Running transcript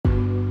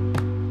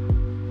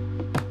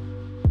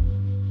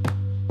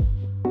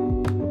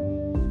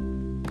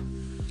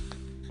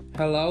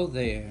Hello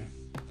there.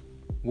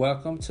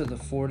 Welcome to the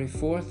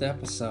 44th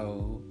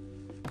episode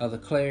of the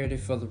Clarity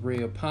for the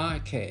Real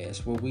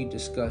podcast, where we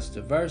discuss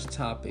diverse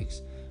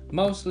topics,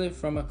 mostly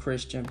from a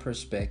Christian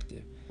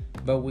perspective,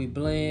 but we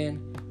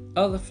blend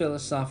other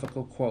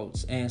philosophical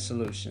quotes and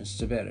solutions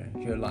to better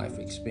your life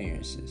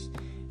experiences.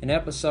 In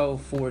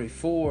episode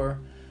 44,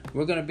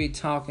 we're going to be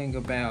talking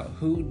about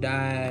who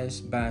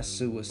dies by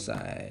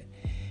suicide.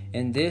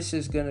 And this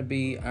is going to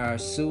be our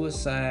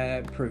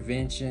suicide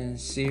prevention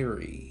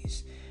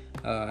series.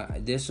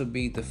 This will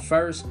be the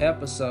first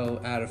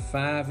episode out of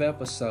 5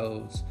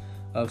 episodes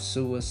of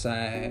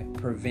suicide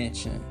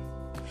prevention.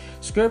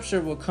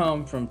 Scripture will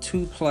come from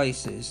 2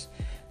 places.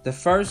 The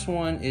first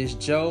one is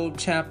Job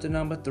chapter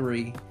number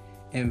 3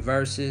 and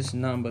verses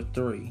number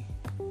 3.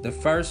 The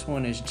first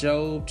one is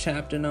Job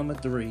chapter number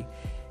 3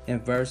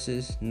 and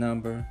verses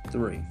number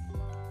 3.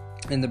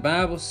 And the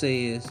Bible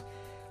says,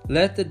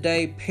 "Let the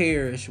day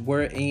perish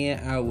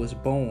wherein I was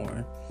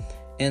born,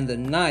 and the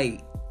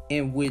night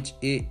in which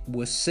it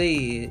was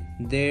said,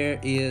 there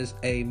is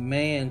a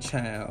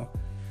man-child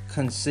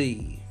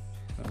conceived."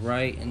 All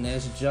right, and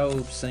that's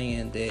Job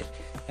saying that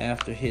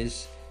after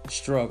his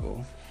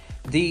struggle.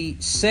 The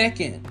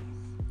second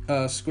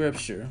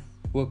scripture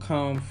will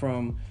come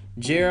from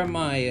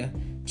Jeremiah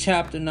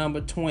chapter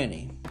number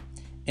 20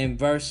 and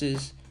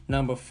verses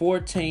number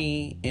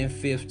 14 and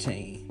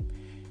 15.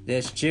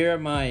 That's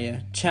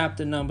Jeremiah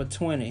chapter number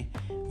 20,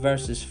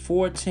 verses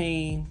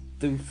 14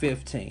 through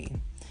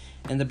 15.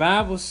 And the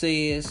Bible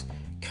says,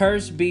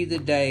 "Cursed be the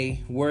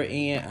day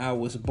wherein I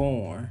was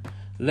born.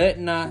 Let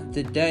not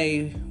the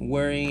day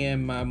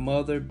wherein my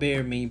mother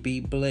bare me be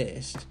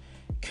blessed.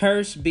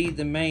 Cursed be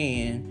the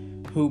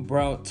man who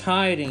brought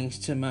tidings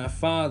to my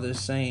father,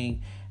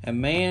 saying, A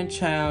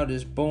man-child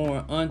is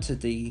born unto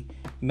thee,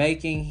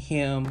 making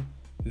him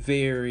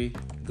very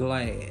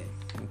glad."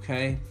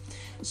 Okay?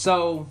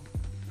 So,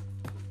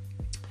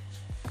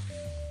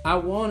 I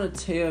want to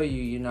tell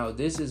you,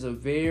 this is a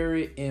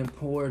very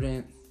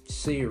important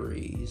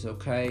series,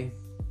 okay?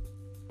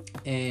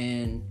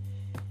 And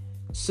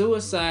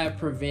suicide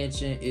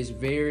prevention is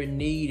very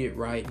needed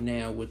right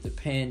now with the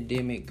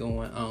pandemic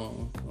going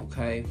on,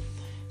 okay?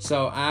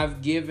 So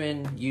I've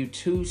given you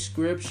 2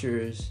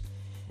 scriptures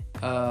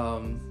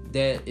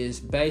that is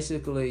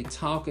basically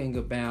talking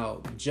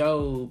about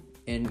Job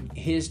and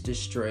his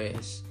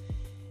distress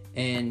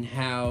and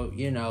how,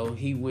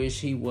 he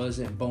wished he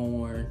wasn't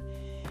born.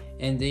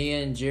 And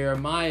then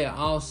Jeremiah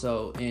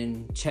also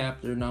in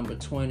chapter number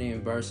 20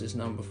 and verses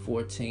number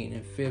 14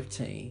 and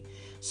 15.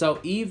 So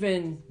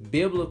even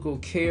biblical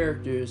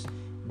characters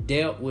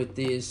dealt with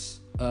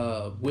this,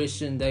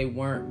 wishing they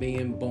weren't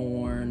being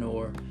born,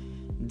 or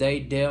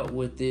they dealt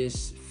with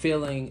this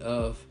feeling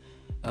of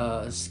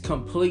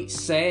complete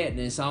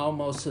sadness,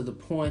 almost to the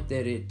point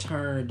that it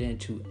turned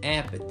into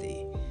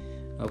apathy.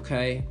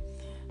 Okay?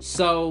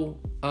 So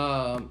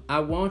I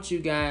want you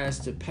guys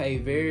to pay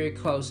very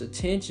close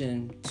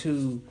attention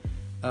to,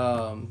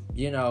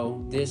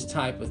 this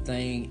type of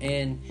thing.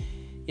 And,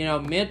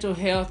 mental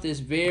health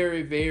is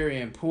very, very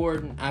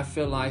important. I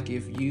feel like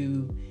if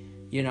you,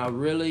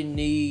 really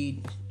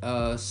need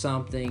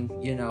something,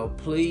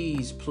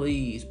 please,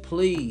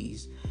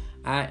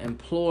 I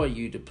implore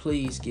you to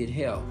please get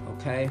help,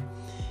 okay?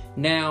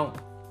 Now,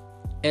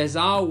 as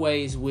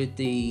always with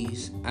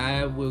these,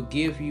 I will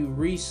give you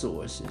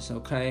resources,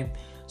 okay?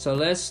 So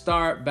let's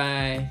start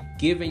by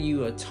giving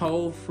you a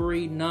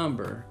toll-free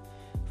number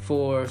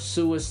for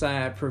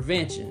suicide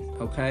prevention,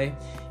 okay?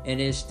 And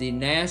it's the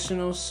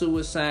National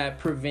Suicide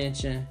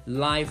Prevention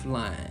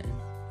Lifeline,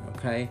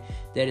 okay?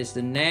 That is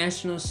the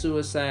National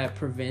Suicide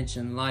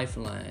Prevention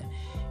Lifeline.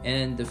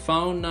 And the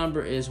phone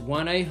number is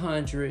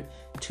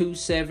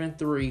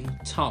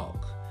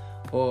 1-800-273-TALK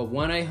or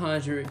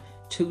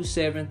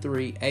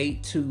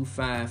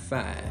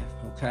 1-800-273-8255,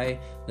 okay?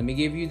 Let me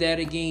give you that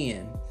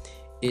again.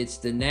 It's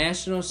the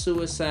National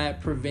Suicide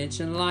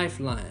Prevention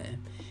Lifeline,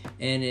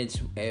 and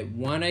it's at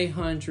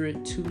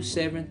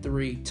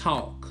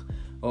 1-800-273-TALK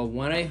or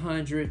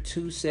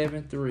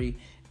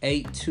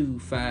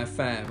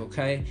 1-800-273-8255,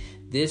 okay?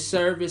 This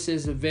service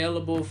is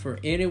available for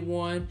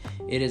anyone.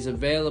 It is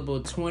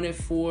available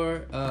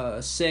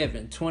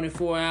 24/7,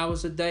 24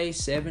 hours a day,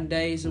 7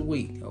 days a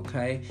week,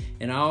 okay?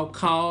 And all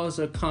calls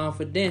are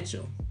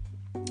confidential.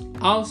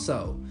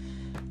 Also,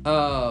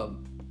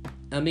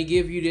 let me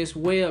give you this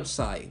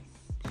website.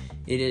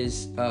 It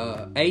is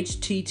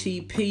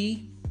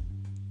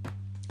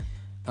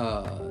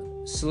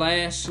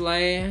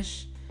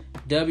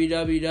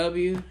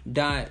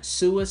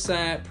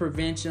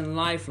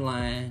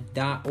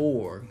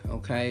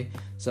Okay,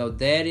 so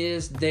that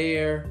is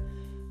their,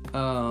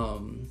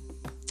 not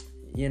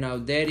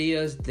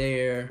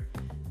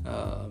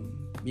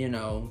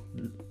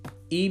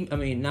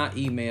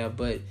email,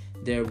 but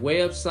their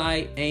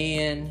website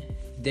and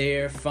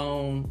their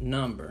phone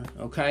number.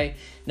 Okay,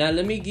 now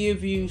let me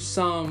give you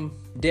some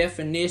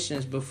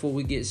definitions before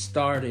we get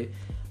started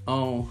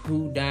on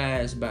who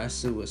dies by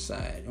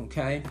suicide.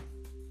 Okay,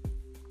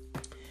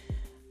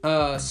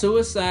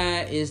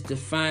 Suicide is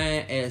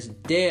defined as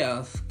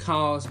death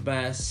caused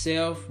by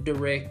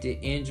self-directed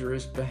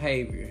injurious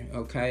behavior,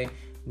 okay,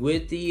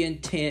 with the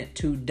intent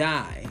to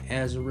die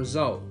as a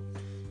result.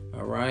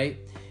 All right.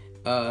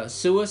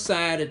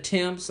 Suicide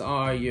attempts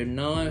are your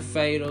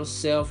non-fatal,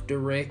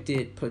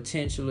 self-directed,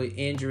 potentially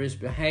injurious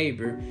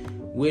behavior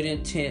with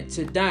intent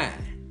to die.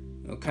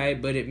 Okay,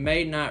 but it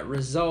may not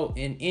result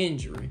in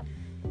injury.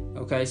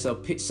 Okay,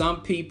 so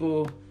some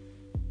people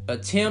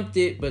attempt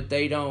it, but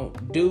they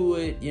don't do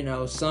it. You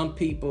know, some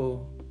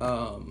people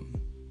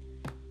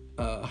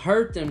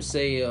hurt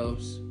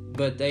themselves,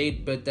 but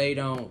they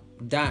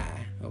don't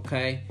die.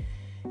 Okay,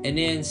 and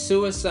then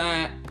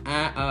suicidal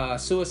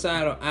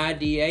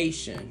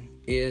ideation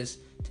is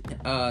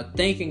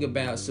thinking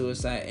about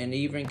suicide and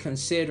even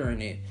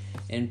considering it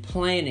and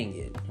planning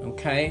it.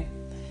 Okay,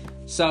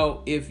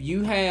 so if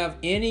you have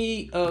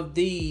any of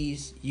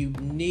these, you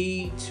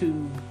need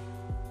to.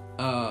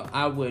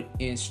 I would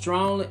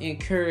strongly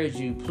encourage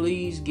you,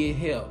 please get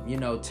help. You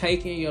know,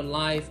 taking your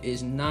life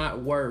is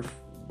not worth.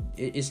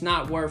 It's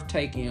not worth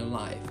taking your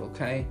life.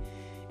 Okay,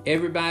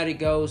 everybody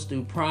goes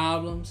through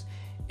problems.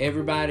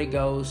 Everybody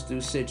goes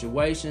through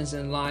situations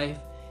in life,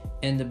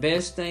 and the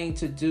best thing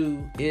to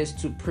do is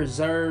to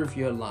preserve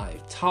your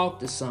life. Talk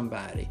to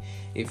somebody.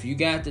 If you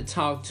got to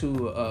talk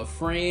to a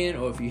friend,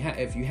 or if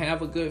you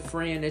have a good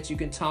friend that you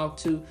can talk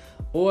to,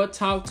 or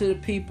talk to the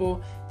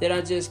people that I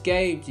just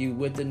gave you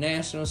with the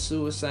National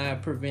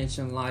Suicide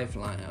Prevention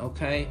Lifeline.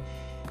 Okay,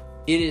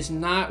 it is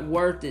not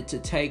worth it to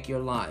take your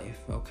life.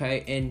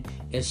 Okay, and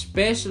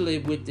especially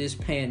with this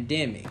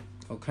pandemic.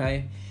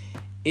 Okay,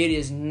 it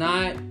is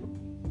not,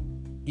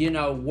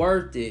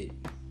 worth it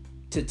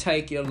to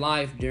take your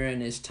life during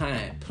this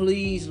time.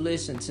 Please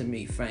listen to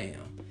me, fam.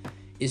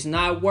 It's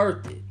not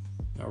worth it.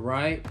 All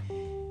right.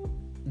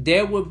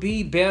 There will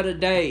be better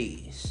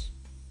days.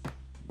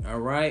 All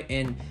right.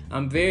 And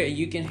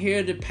you can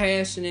hear the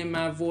passion in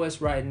my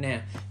voice right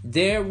now.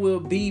 There will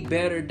be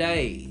better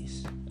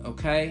days.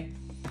 Okay.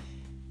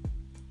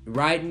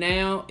 Right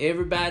now,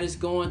 everybody's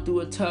going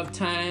through a tough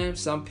time.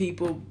 Some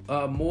people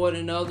more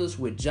than others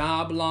with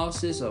job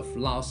losses or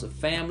loss of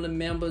family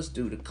members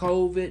due to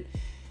COVID.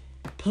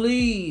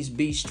 Please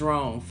be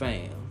strong,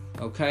 fam.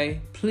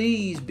 Okay?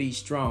 Please be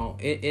strong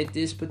at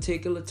this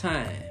particular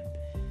time.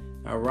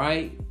 All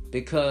right?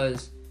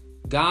 Because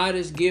God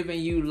is giving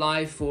you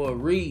life for a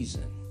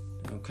reason.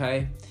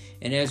 Okay?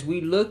 And as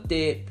we looked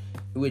at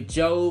with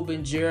Job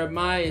and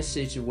Jeremiah's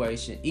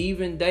situation,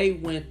 even they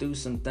went through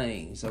some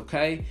things.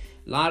 Okay?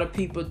 A lot of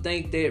people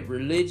think that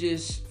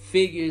religious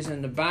figures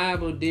in the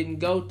Bible didn't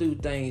go through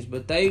things,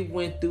 but they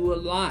went through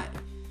a lot.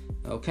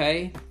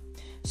 Okay?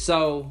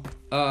 So,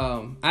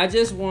 I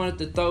just wanted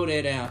to throw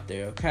that out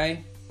there,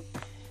 okay?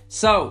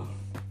 So,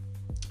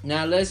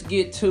 now let's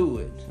get to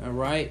it, all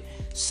right?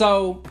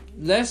 So,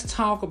 let's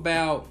talk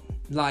about,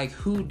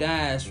 who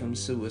dies from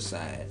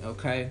suicide,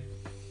 okay?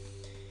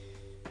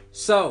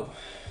 So,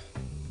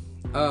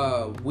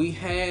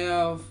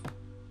 let's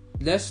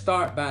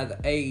start by the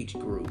age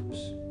groups,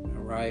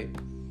 all right?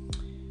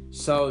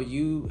 So,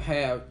 you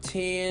have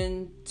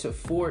 10 to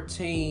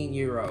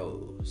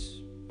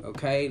 14-year-olds,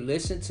 okay?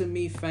 Listen to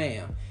me,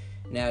 fam.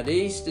 Now,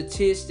 these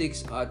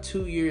statistics are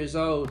 2 years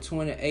old,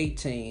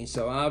 2018.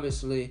 So,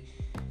 obviously,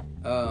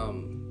 I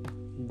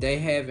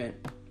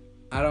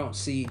don't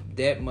see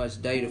that much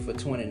data for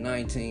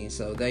 2019.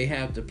 So, they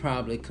have to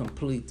probably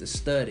complete the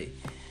study.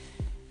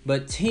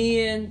 But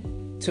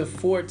 10 to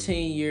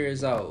 14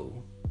 years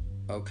old,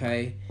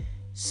 okay?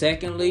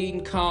 Second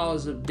leading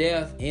cause of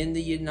death in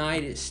the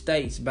United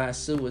States by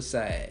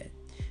suicide.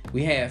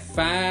 We have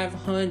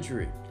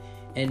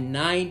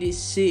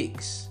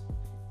 596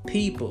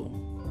 people,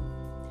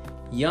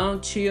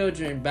 young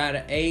children by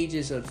the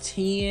ages of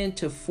 10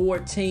 to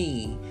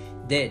 14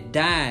 that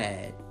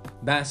died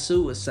by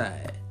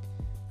suicide.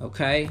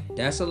 Okay,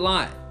 that's a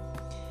lot.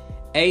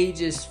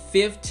 Ages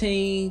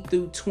 15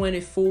 through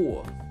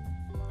 24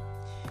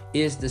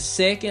 is the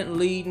second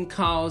leading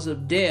cause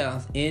of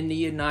death in the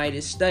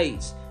United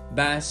States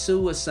by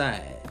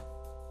suicide.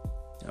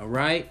 All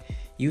right.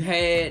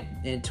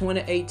 In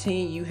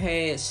 2018, you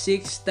had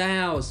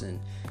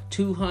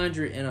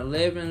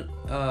 6,211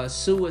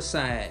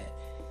 suicide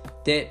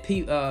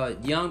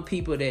young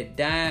people that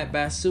died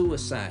by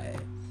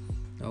suicide.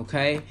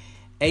 Okay,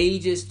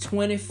 ages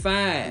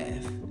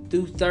 25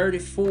 through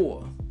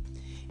 34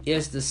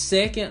 is the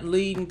second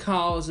leading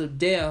cause of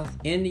death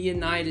in the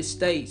United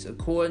States,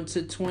 according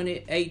to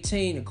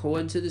 2018,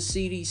 according to the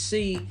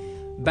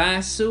CDC, by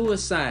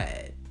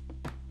suicide.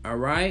 All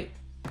right,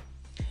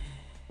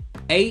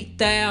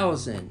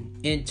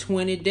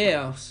 8,020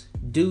 deaths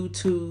due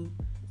to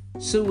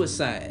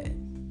suicide.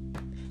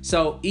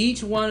 So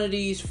each one of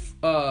these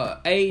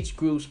age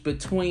groups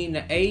between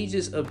the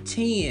ages of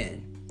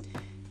 10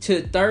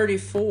 to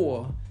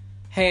 34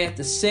 had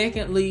the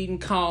second leading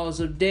cause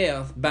of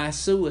death by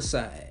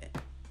suicide.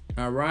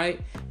 All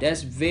right?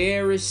 That's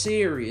very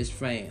serious,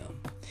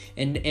 fam.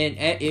 And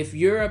if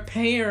you're a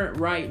parent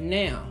right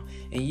now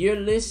and you're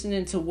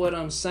listening to what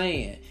I'm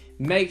saying,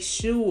 make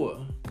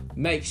sure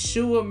make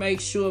sure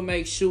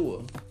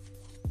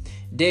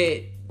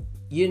that,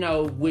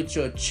 with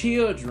your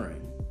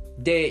children,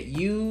 that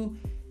you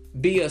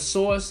be a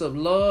source of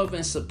love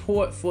and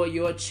support for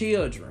your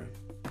children.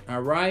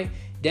 All right?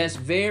 That's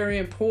very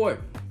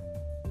important.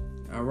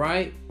 All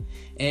right?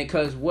 And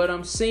because what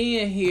I'm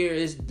seeing here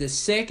is the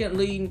second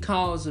leading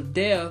cause of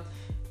death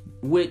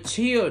with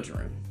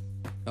children.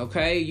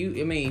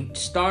 Okay?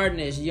 Starting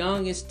as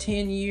young as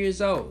 10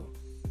 years old.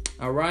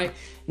 All right?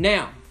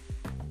 Now,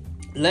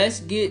 let's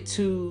get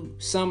to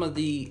some of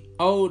the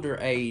older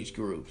age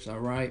groups. All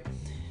right?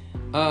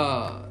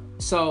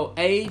 So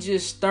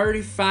ages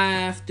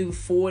 35 through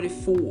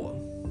 44,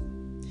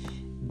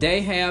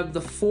 they have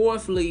the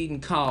fourth leading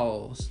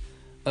cause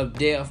of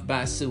death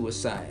by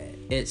suicide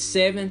at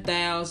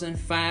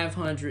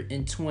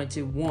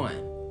 7,521.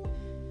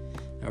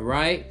 All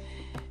right.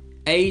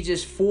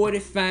 Ages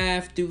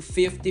 45 through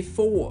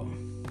 54,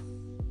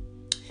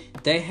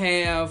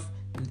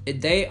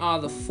 they are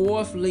the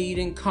fourth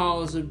leading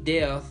cause of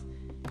death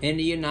in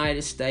the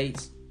United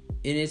States,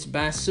 and it's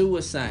by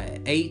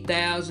suicide,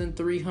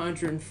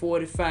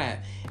 8,345.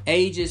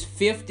 Ages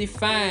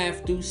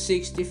 55 through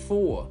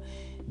 64,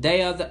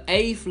 they are the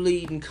eighth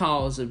leading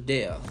cause of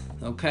death.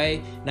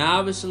 Okay, now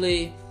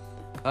obviously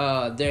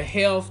their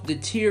health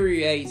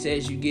deteriorates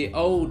as you get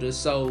older,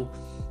 so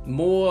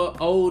more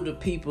older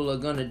people are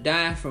gonna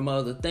die from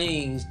other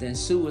things than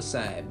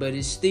suicide, but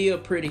it's still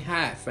pretty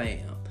high,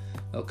 fam.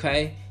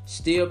 Okay,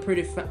 still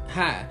pretty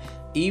high,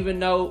 even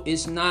though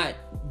it's not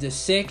the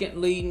second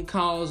leading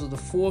cause or the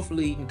fourth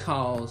leading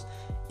cause.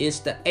 It's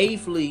the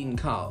eighth leading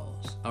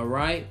cause. All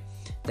right,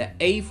 the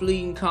eighth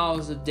leading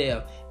cause of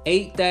death,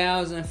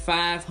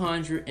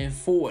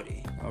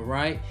 8,540. All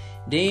right,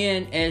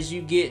 then as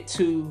you get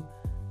to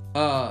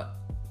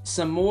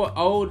some more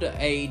older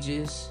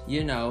ages,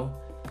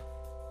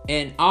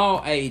 and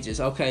all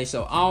ages. Okay,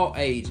 so all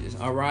ages.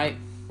 All right,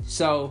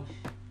 so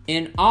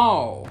in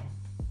all,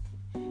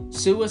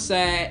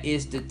 suicide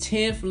is the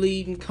 10th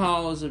leading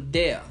cause of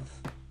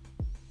death.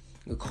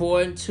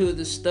 According to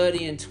the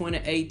study in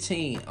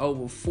 2018,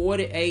 over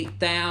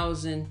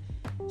 48,000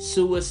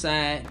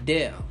 suicide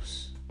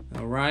deaths.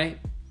 All right.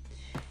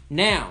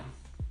 Now,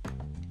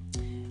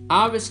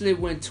 obviously,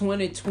 when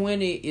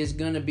 2020 is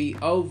going to be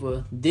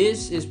over,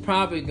 this is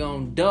probably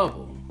going to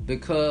double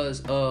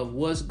because of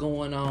what's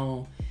going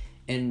on.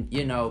 And,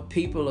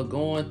 people are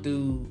going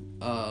through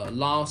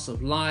loss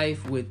of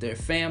life with their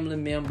family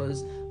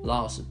members,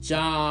 loss of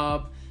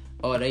job,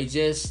 or they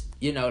just,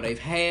 they've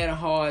had a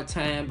hard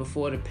time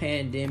before the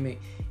pandemic,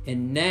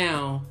 and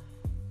now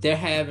they're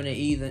having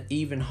an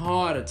even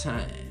harder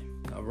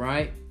time. All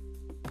right.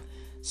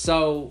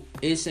 So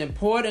it's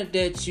important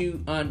that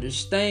you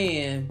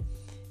understand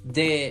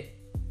that,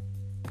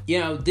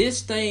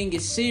 this thing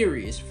is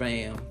serious,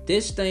 fam.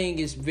 This thing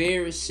is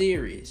very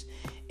serious.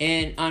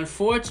 And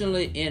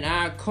unfortunately, in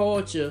our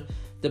culture,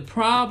 the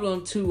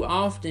problem too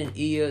often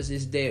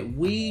is that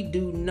we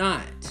do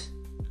not,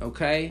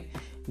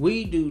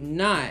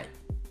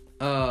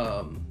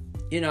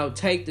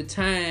 take the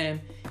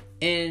time,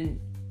 and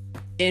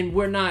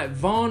we're not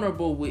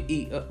vulnerable with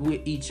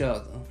each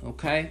other.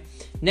 Okay.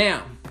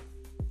 Now,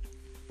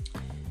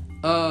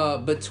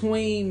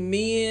 between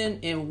men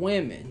and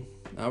women,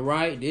 all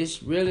right,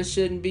 this really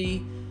shouldn't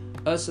be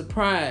a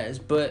surprise,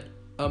 but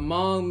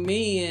among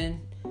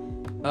men,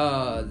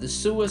 the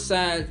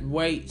suicide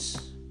rates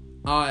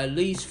are at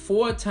least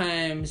 4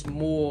 times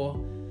more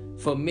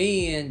for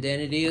men than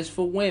it is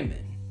for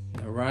women.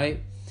 All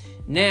right.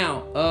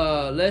 Now,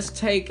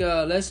 let's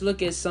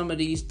look at some of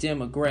these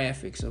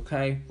demographics.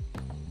 Okay.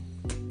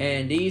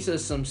 And these are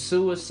some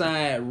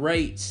suicide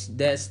rates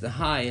that's the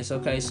highest.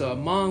 Okay. So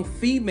among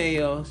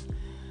females,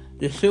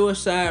 the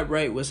suicide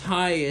rate was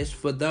highest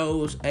for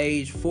those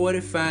aged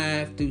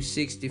 45 through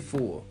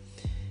 64.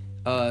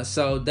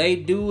 So they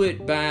do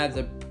it by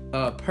the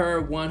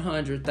per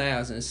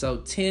 100,000. So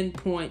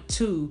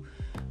 10.2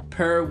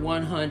 per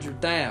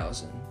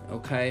 100,000.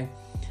 Okay.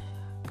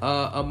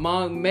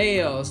 Among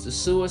males, the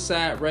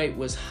suicide rate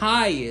was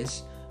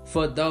highest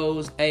for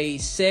those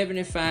aged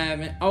 75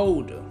 and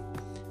older.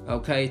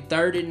 Okay.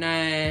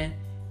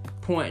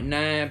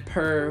 39.9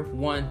 per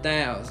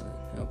 1,000.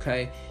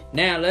 Okay.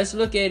 Now let's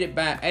look at it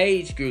by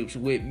age groups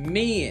with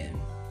men.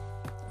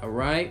 All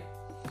right.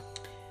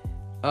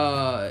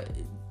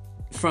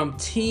 From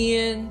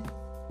 10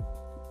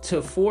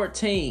 to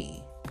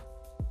 14,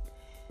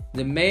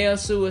 the male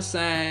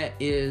suicide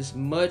is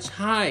much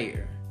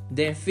higher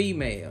than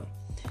female.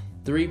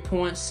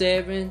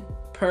 3.7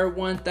 per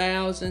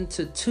 1,000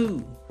 to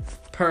 2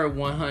 per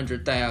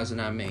 100,000.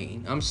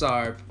 I'm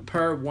sorry,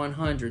 per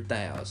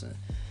 100,000.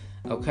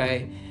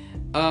 Okay.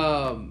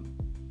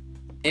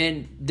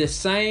 And the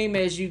same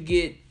as you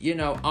get,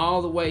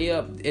 all the way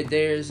up,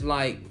 there's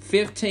like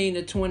 15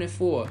 to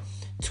 24,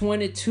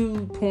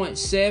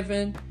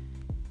 22.7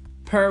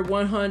 per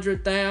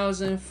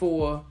 100,000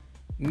 for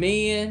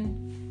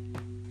men,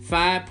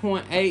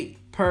 5.8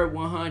 per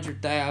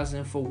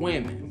 100,000 for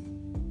women.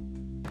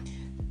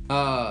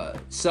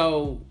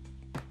 So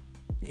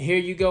here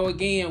you go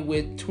again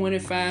with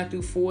 25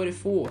 through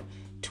 44.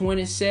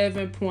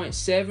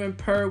 27.7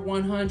 per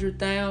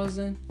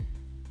 100,000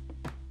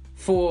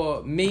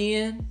 for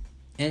men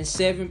and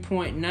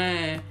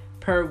 7.9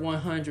 per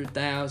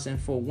 100,000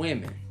 for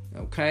women.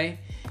 Okay,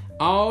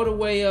 all the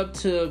way up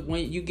to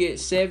when you get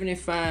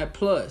 75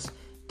 plus,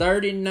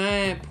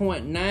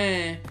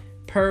 39.9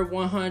 per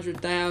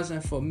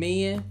 100,000 for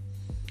men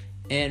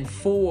and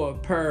 4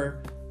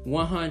 per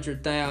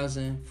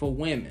 100,000 for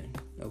women.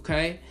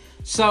 Okay,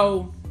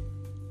 so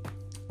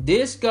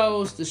this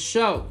goes to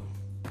show,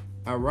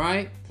 all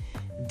right,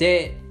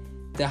 that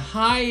the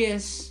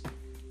highest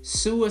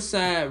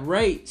suicide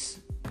rates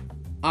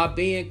are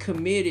being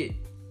committed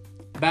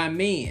by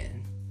men.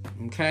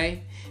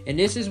 Okay, and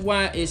this is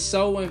why it's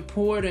so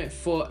important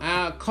for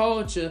our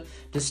culture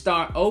to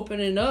start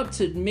opening up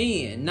to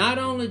men, not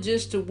only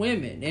just to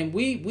women. And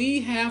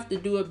we have to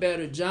do a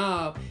better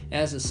job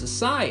as a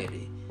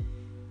society,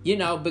 you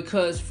know,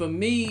 because for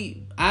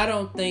me, I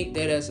don't think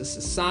that as a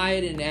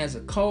society and as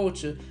a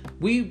culture,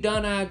 we've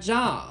done our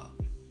job.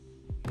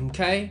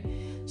 Okay,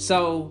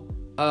 so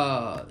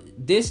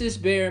this is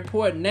very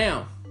important.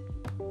 Now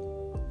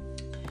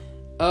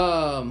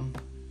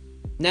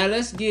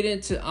let's get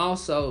into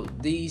also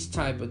these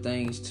type of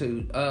things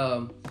too.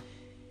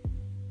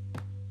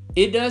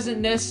 It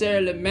doesn't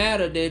necessarily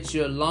matter that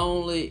you're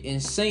lonely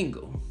and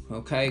single,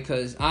 okay?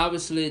 Because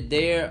obviously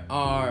there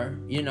are,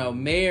 you know,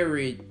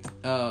 married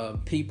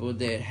people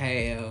that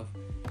have,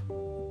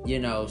 you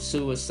know,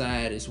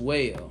 suicide as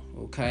well,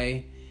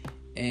 okay?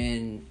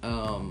 And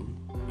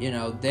you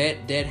know,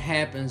 that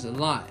happens a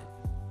lot.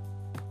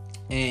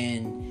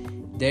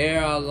 And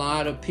there are a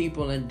lot of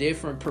people in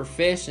different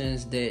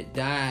professions that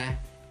die,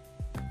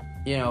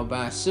 you know,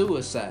 by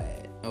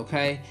suicide.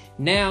 Okay.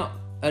 Now,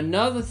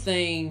 another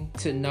thing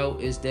to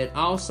note is that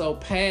also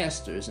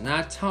pastors, and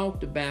I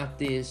talked about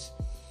this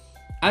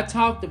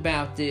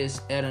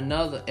at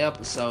another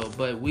episode,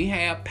 but we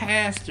have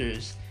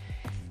pastors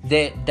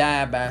that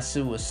die by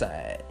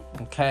suicide.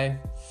 Okay.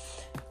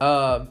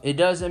 It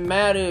doesn't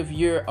matter if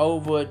you're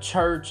over a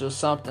church or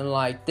something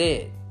like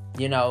that.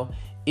 You know,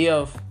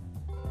 if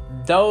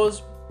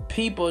those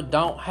people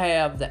don't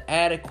have the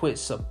adequate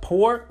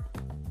support,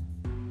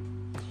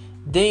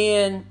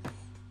 then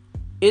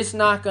it's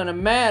not going to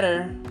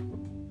matter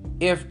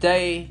if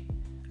they,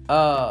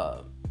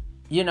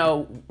 you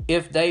know,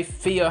 if they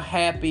feel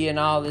happy and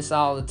all this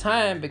all the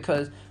time,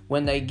 because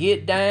when they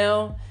get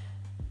down,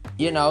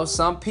 you know,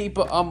 some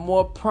people are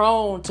more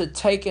prone to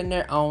taking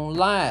their own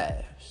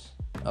lives.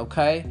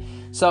 Okay,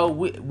 so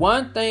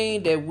one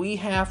thing that we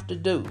have to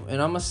do, and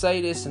I'm going to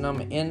say this and I'm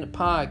going to end the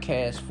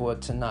podcast for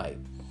tonight,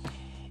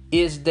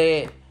 is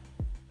that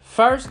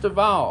first of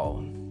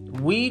all,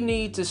 we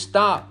need to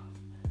stop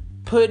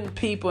putting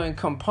people and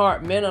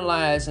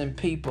compartmentalizing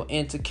people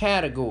into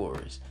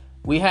categories.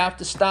 We have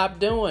to stop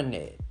doing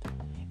that.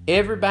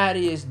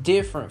 Everybody is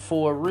different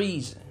for a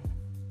reason.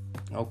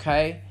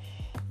 Okay?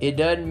 It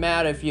doesn't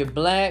matter if you're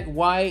black,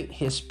 white,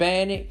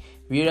 Hispanic.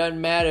 It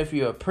doesn't matter if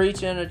you're a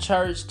preacher in a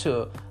church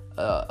to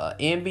an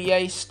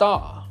NBA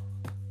star.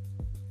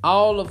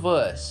 All of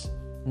us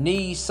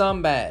need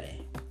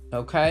somebody.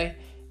 Okay?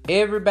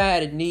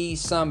 Everybody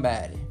needs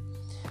somebody.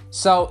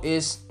 So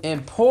it's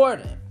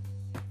important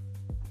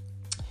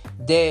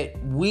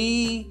that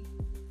we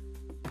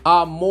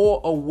are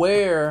more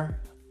aware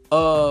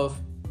of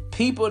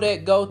people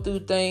that go through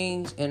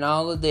things and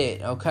all of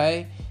that,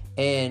 okay?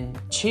 And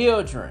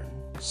children,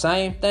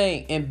 same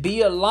thing. And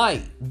be a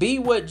light. Be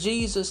what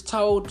Jesus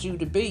told you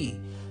to be.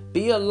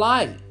 Be a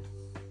light,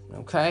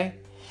 okay?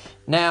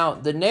 Now,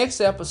 the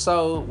next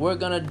episode, we're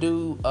going to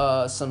do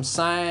some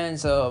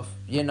signs of,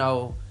 you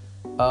know,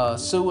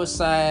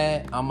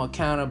 suicide. I'm going to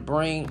kind of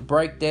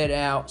break that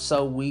out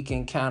so we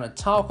can kind of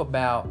talk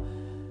about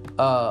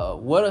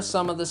what are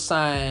some of the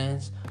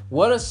signs,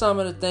 what are some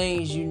of the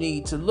things you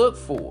need to look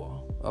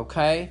for,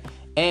 okay?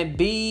 And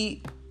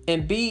be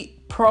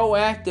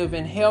proactive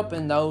in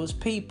helping those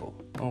people,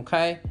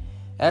 okay?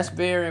 That's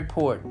very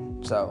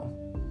important. So,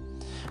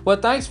 well,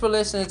 thanks for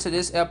listening to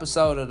this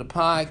episode of the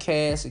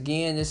podcast.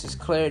 Again, this is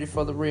Clarity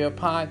for the Real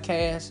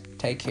Podcast.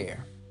 Take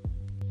care.